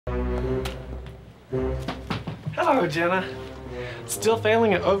Hello, Jenna. Still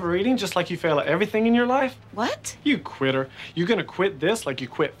failing at overeating just like you fail at everything in your life? What? You quitter. You gonna quit this like you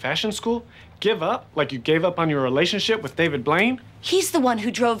quit fashion school? Give up like you gave up on your relationship with David Blaine? He's the one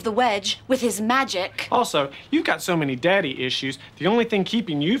who drove the wedge with his magic. Also, you've got so many daddy issues, the only thing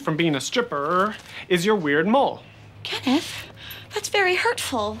keeping you from being a stripper is your weird mole. Kenneth, that's very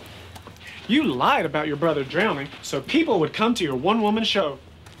hurtful. You lied about your brother drowning so people would come to your one-woman show.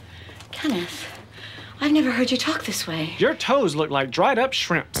 Kenneth, I've never heard you talk this way. Your toes look like dried up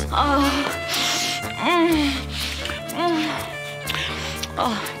shrimps.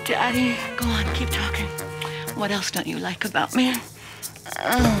 Oh, Daddy, go on, keep talking. What else don't you like about me?